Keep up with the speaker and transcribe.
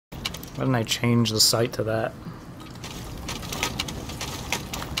Why didn't I change the sight to that?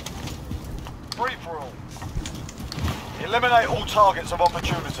 Free for all. Eliminate all targets of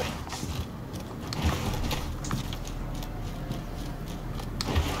opportunity.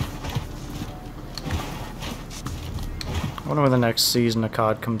 I wonder when the next season of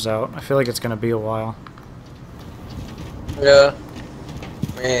COD comes out. I feel like it's gonna be a while. Yeah.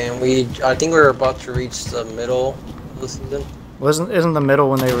 Man, I think we're about to reach the middle of the season. Well, isn't the middle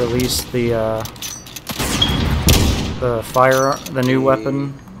when they released the new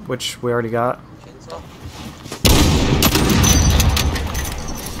weapon, which we already got? Chainsaw?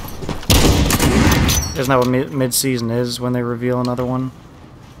 Isn't that what mid-season is, when they reveal another one?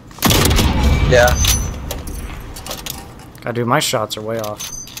 Yeah. God, dude, my shots are way off.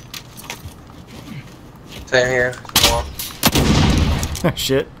 Same here.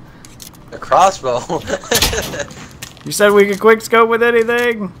 Shit. A crossbow. You said we could quick scope with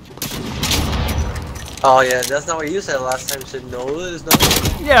anything. Oh yeah, that's not what you said last time. You said no, there's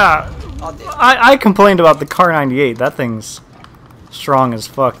nothing. Yeah. Oh, damn. I complained about the Kar 98. That thing's strong as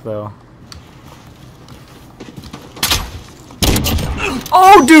fuck, though.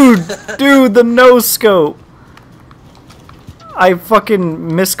 Oh, dude! Dude, the no scope. I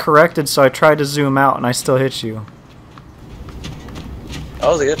fucking miscorrected, so I tried to zoom out, and I still hit you. That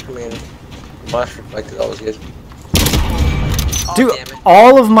was good. I mean, flash reflected. That was good. Oh, Dude, damn it.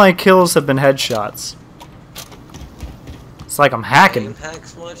 all of my kills have been headshots. It's like I'm hacking. Game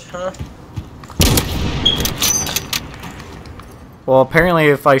hacks much, huh? Well, apparently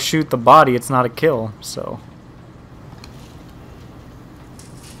if I shoot the body, it's not a kill, so...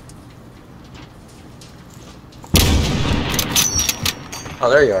 Oh,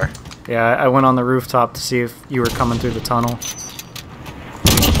 there you are. Yeah, I went on the rooftop to see if you were coming through the tunnel.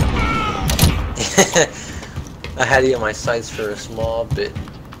 I had you in my sights for a small bit.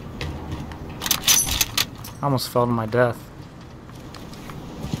 I almost fell to my death.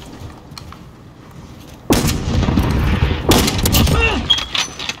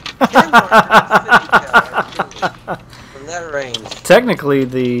 From that range. Technically,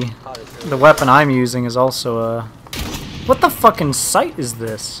 the weapon I'm using is also a... What the fucking sight is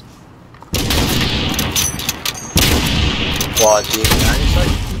this? What, the iron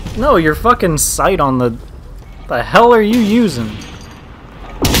sight? No, your fucking sight on the... The hell are you using?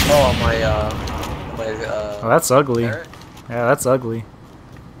 Oh, my, Oh, that's ugly. Barrett? Yeah, that's ugly.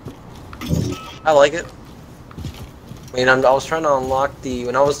 I like it. I mean, I was trying to unlock the...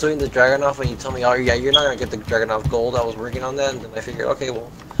 When I was doing the Dragunov, when you told me, oh yeah, you're not gonna get the Dragunov gold, I was working on that, and then I figured, okay,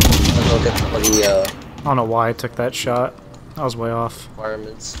 well, I'll go get some of the, I don't know why I took that shot. I was way off.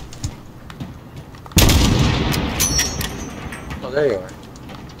 requirements. Oh, there you are.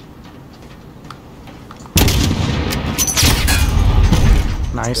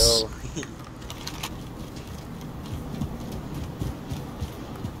 Nice. Go.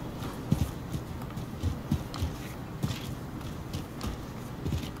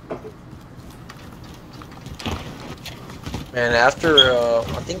 Man, after, I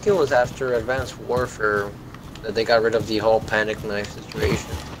think it was after Advanced Warfare that they got rid of the whole panic knife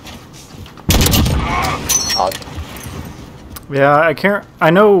situation. Oh, Yeah, I can't... I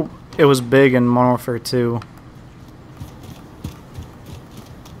know it was big in Modern Warfare 2.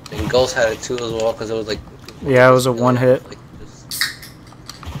 and Ghost had it too as well, because it was like... Yeah, it was a one hit. Like,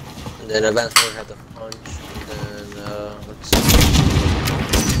 and then Advanced Warfare had the punch, and then, let's see.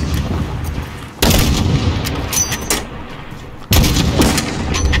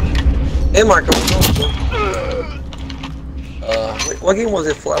 Hey Marco, what game was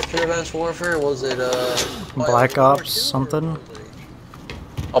it for after Advanced Warfare? Was it Black Ops something?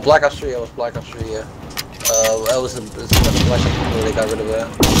 Oh, Black Ops 3, it was Black Ops 3, yeah. That was a Black Ops 3 where they got rid of that.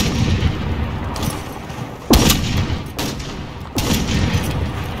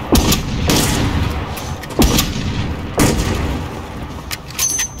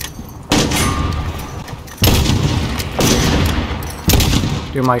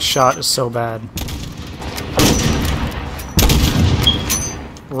 Dude, my shot is so bad.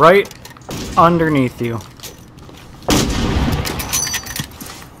 Right underneath you.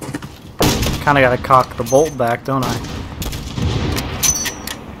 Kinda gotta cock the bolt back, don't I?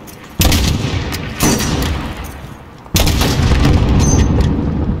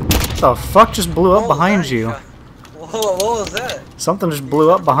 The fuck just blew up behind you? What was that? Something just blew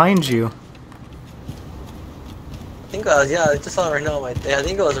up behind you. I think yeah, I just saw it right now. I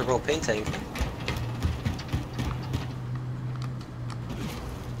think it was a propane tank.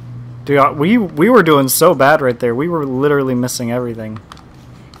 Dude, we were doing so bad right there. We were literally missing everything.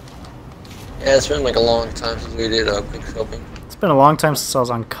 Yeah, it's been like a long time since we did quick scoping. It's been a long time since I was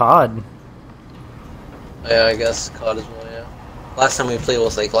on COD. Yeah, I guess COD as well. Yeah. Last time we played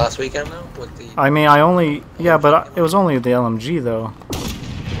was like last weekend now with the. I mean, yeah, but it was only the LMG though.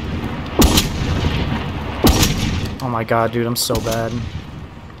 Oh my god, dude, I'm so bad.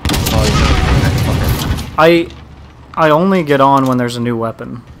 Oh, I only get on when there's a new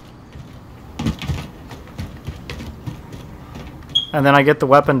weapon. And then I get the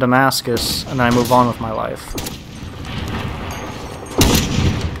weapon Damascus, and then I move on with my life.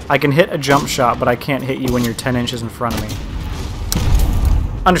 I can hit a jump shot, but I can't hit you when you're 10 inches in front of me.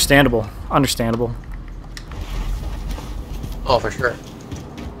 Understandable. Understandable. Oh, for sure.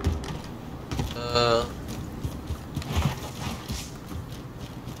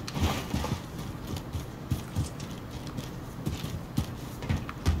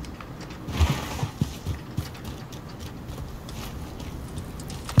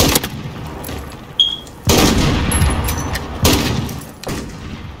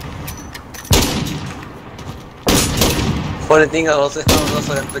 Funny thing, I was also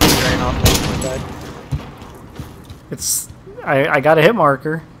at the dragon off when I died. It's... I got a hit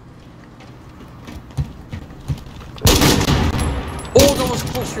marker. Oh, that was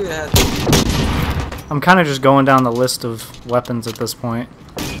close to your head. I'm kind of just going down the list of weapons at this point.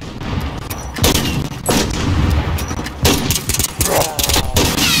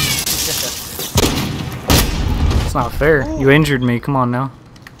 It's not fair. You injured me. Come on now.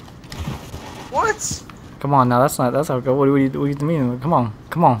 What? Come on now. That's how it goes. What do you mean? Come on.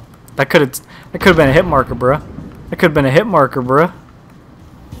 Come on. That could have been a hit marker, bruh. That could have been a hit marker, bruh.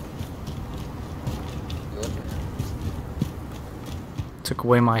 Took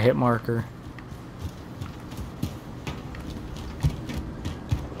away my hit marker.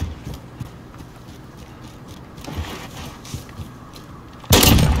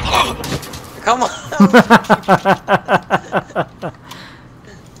 Come on.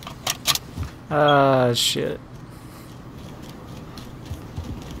 Ah, shit.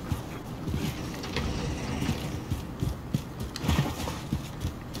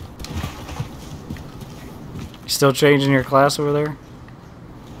 You still changing your class over there?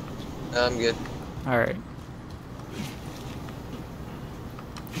 I'm good. Alright.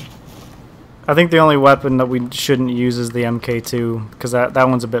 I think the only weapon that we shouldn't use is the MK2, because that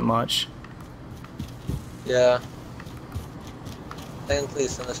one's a bit much. Yeah. Technically,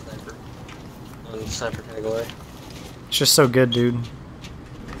 it's not a sniper. The sniper can go away. It's just so good, dude.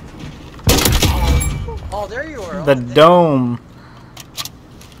 Oh, there you are. The dome.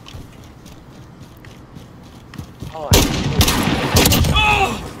 Oh,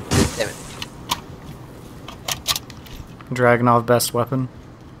 damn it. Dragunov best weapon.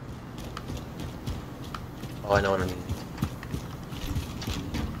 Oh, I know what I mean.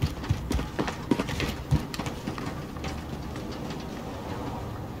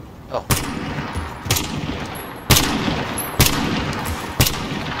 Oh.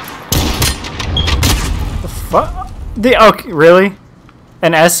 The fuck? Okay, really?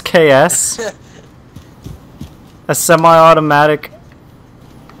 An SKS? A semi-automatic...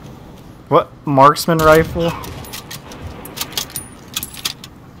 What? Marksman rifle?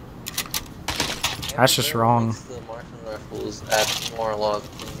 That's just wrong. The marksman rifles add more a lot of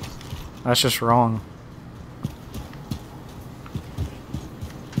things. That's just wrong.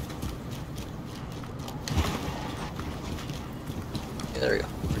 Yeah, there we go.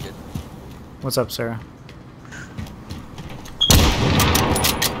 We're good. What's up, Sarah?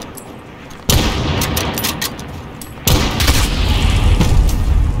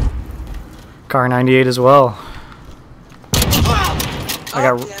 Car 98 as well.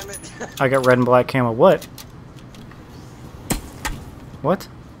 Damn it. I got red and black camo. What? What?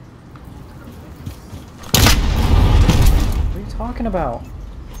 What are you talking about?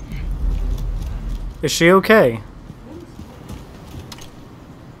 Is she okay?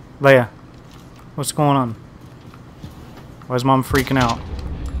 Leia, what's going on? Why is Mom freaking out?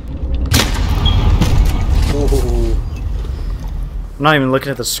 Ooh. I'm not even looking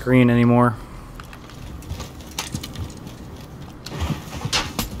at the screen anymore.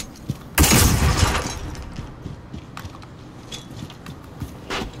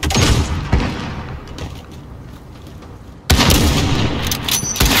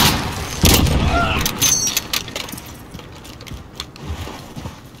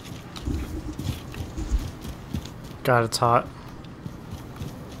 God, it's hot.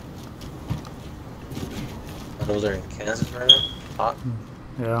 Those are in Kansas right now? Hot?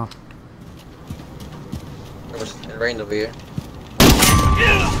 Yeah. It rained over here.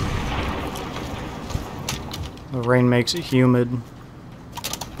 The rain makes it humid.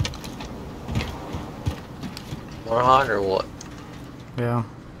 More hot or what? Yeah.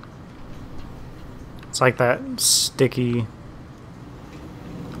 It's like that sticky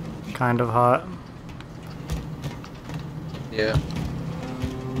kind of hot. Yeah.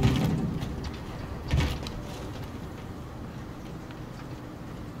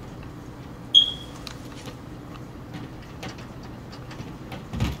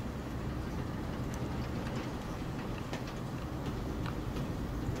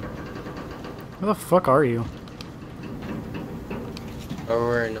 Where the fuck are you?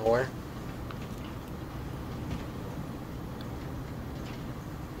 Over and nowhere.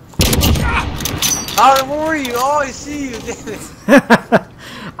 Oh, where were you? Oh, I see you. Damn it.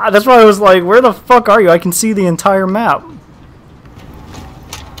 That's why I was like, where the fuck are you? I can see the entire map.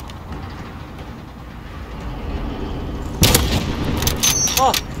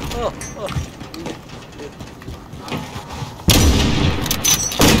 Oh, oh, oh.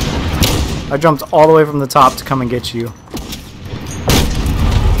 I jumped all the way from the top to come and get you.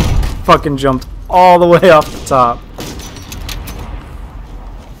 Fucking jumped all the way off the top.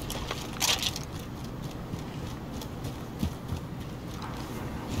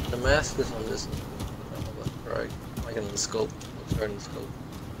 The mask is on this. Right, like in the scope. Looks right in the scope.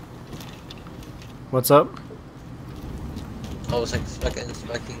 What's up? I was inspecting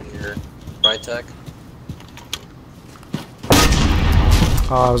your right tech.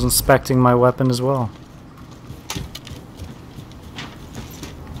 Oh, I was inspecting my weapon as well.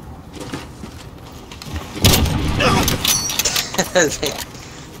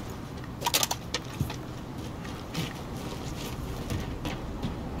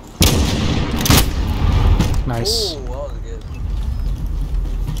 Nice. Ooh, that was good.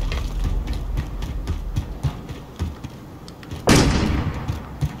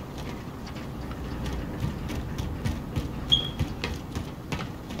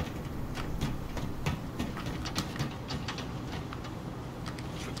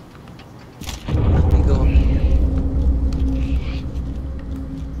 Let me go.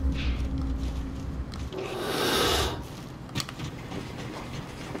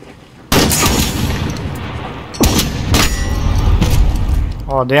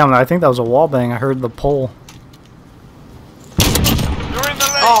 Oh damn! I think that was a wall bang. I heard the pole. You're in the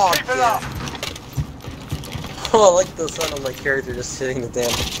lead. Oh, Keep it yeah. up. Oh, I like the sound of my character just hitting the damn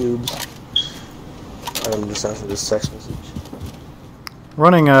tubes. I'm just answering this text message.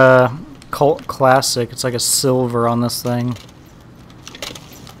 Running a Cult Classic. It's like a silver on this thing.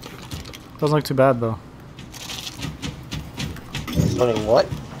 Doesn't look too bad though. Running what?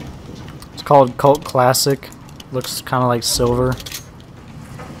 It's called Cult Classic. Looks kind of like silver.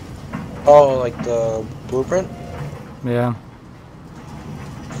 Oh, like the blueprint? Yeah.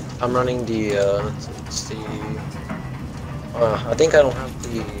 I'm running the, it's the, I think I don't have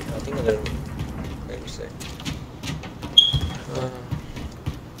the, I think I didn't, wait a sec.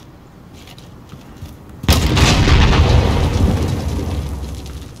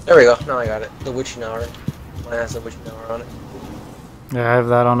 There we go, now I got it. The Witching Hour. Mine has the Witching Hour on it. Yeah, I have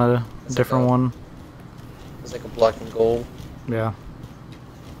that on a It's different like a- one. It's like a black and gold. Yeah.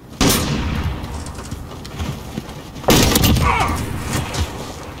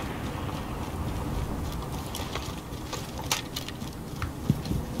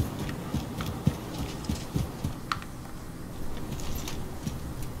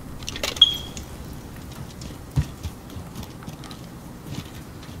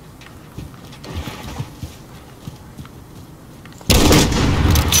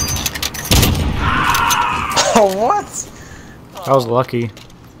 Oh, what? I was lucky.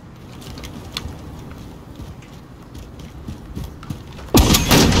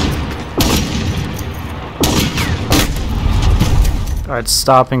 Alright,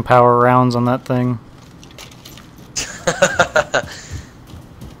 stopping power rounds on that thing.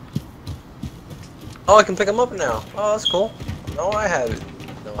 Oh, I can pick them up now. Oh, that's cool. No, I have it.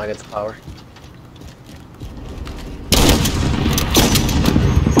 No, I get the power.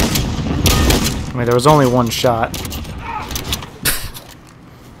 I mean, there was only one shot.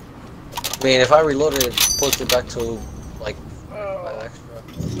 I mean, if I reloaded it, puts it back to, like, 5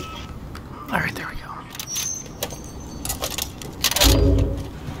 extra. Alright, there we go.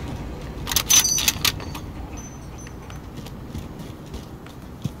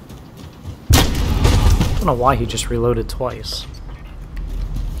 I don't know why he just reloaded twice.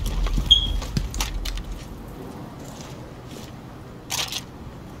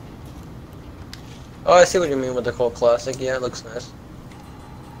 Oh, I see what you mean with the Cult Classic. Yeah, it looks nice.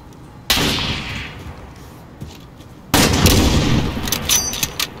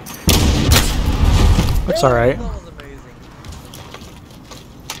 Looks alright. That was amazing.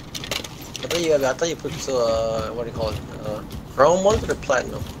 I thought you put what do you call it? chrome ones or the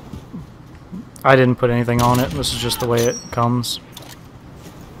platinum? I didn't put anything on it. This is just the way it comes.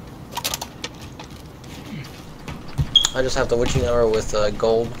 I just have the witching hour with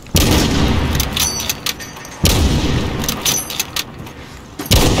gold.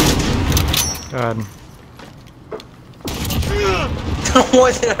 God.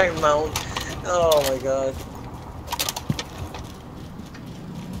 What did I mount? Oh my god.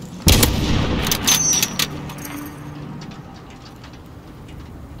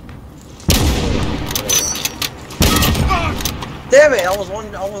 Damn it! I was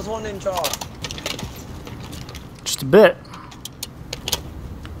one inch off. Just a bit.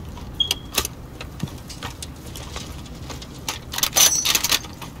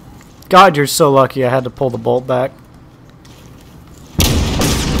 God, you're so lucky I had to pull the bolt back.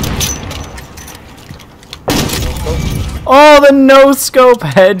 Oh, the no-scope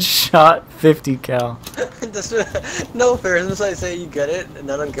headshot 50 cal. No fair. As I say, you get it, and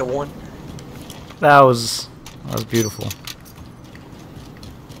I don't get one. That was beautiful.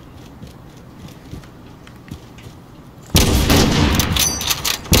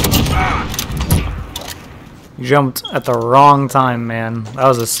 You jumped at the wrong time, man. That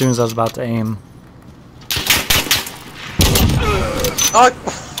was as soon as I was about to aim. Oh.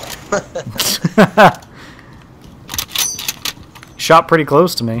 Shot pretty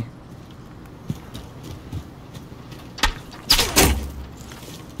close to me.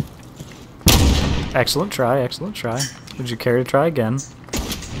 Excellent try, excellent try. Would you care to try again?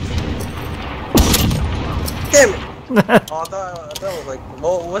 Damn it! Oh, I thought it was like,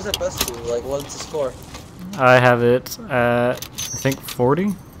 what was it best to? Like, what's the score? I have it at, I think,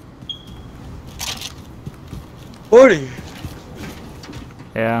 40? 40!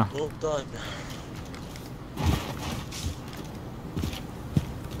 Yeah. Well done.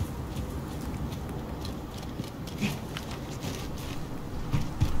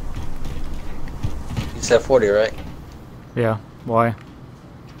 You said 40, right? Yeah. Why?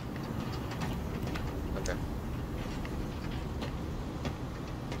 Okay.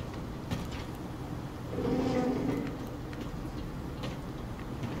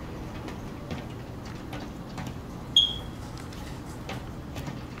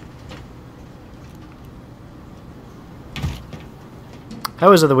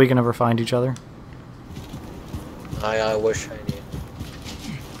 How is it that we can never find each other? I wish I knew.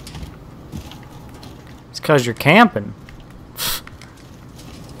 It's because you're camping.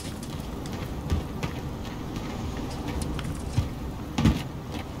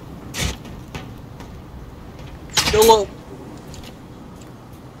 YOLO!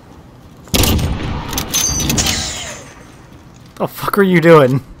 The fuck are you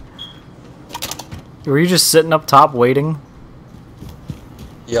doing? Were you just sitting up top waiting?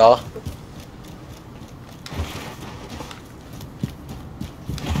 Yeah.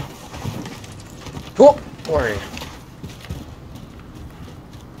 Whoop! Worry.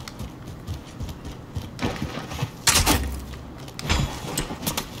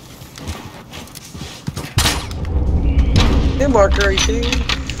 Hey, marker, are you kidding me?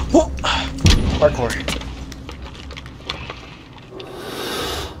 Whoop! Parkour.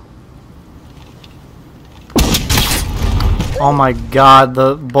 Oh my god,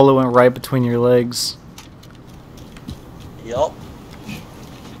 the bullet went right between your legs. Yup.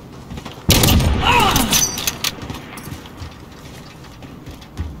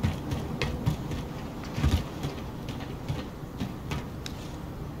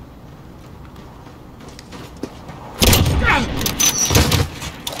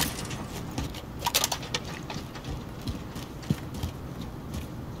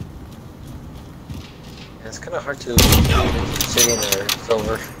 It's kind of hard to sitting there. It's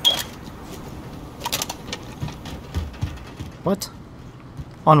over. What?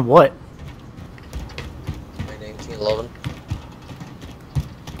 On what? My 1911.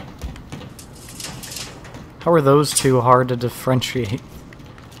 How are those two hard to differentiate?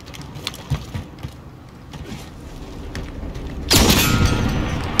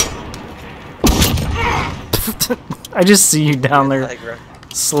 I just see you down there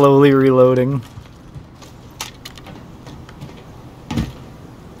slowly reloading.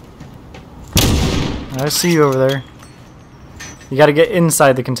 I see you over there. You gotta get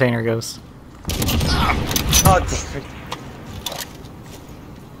inside the container, Ghost. Oh, damn it.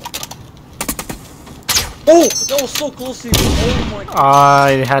 Oh, that was so close to you. Oh my god.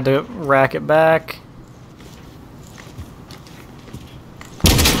 I had to rack it back.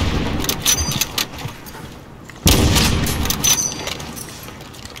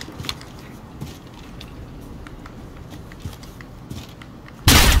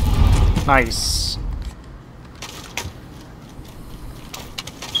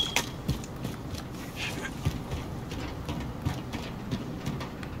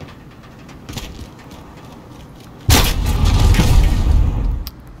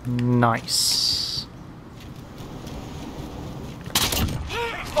 Nice. Keep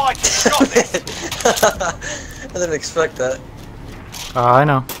fighting. Got this. I didn't expect that. I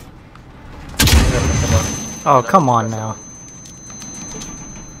know. Come on. Oh, come on now.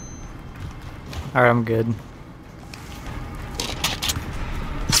 Alright, I'm good.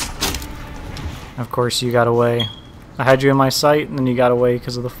 Of course, you got away. I had you in my sight, and then you got away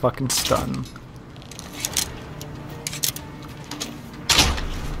because of the fucking stun.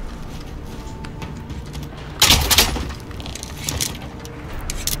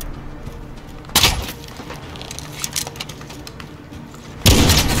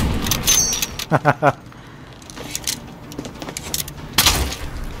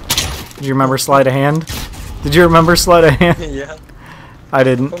 Did you remember sleight of hand? Did you remember sleight of hand? Yeah. I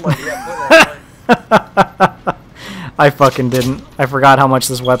didn't. Put my, yeah, put that I fucking didn't. I forgot how much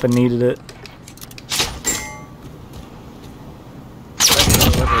this weapon needed it.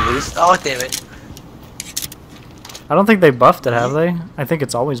 Oh, damn it. I don't think they buffed it, have they? I think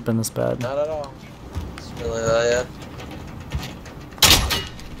it's always been this bad. Not at all. It's really that, yeah.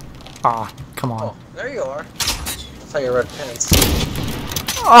 Ah, come on. Oh, there you are. That's how you red pants.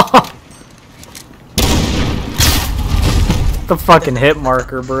 Oh! The fucking hit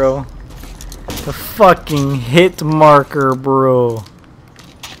marker, bro. The fucking hit marker, bro.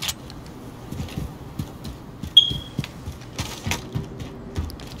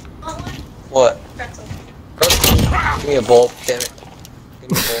 What? Pretzel. Give me a bolt, damn it.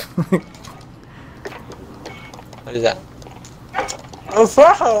 Give me a bolt. What is that? Oh,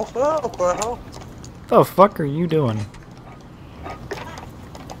 bro. What the fuck are you doing?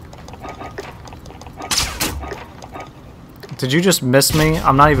 Did you just miss me?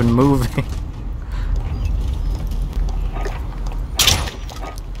 I'm not even moving.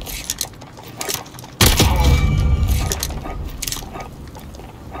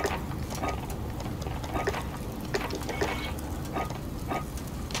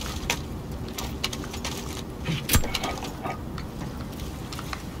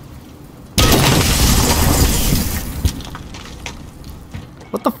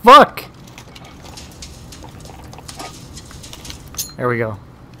 What the fuck? There we go.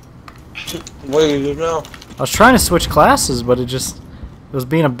 What do you do now? I was trying to switch classes, but it was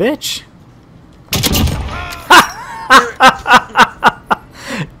being a bitch.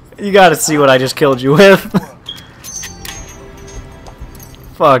 You gotta see what I just killed you with.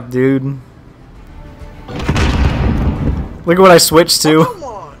 Fuck, dude. Look at what I switched to. Come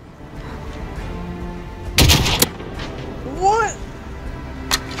on. What?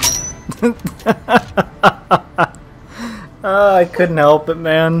 I couldn't help it,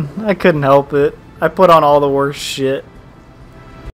 man. I couldn't help it. I put on all the worst shit.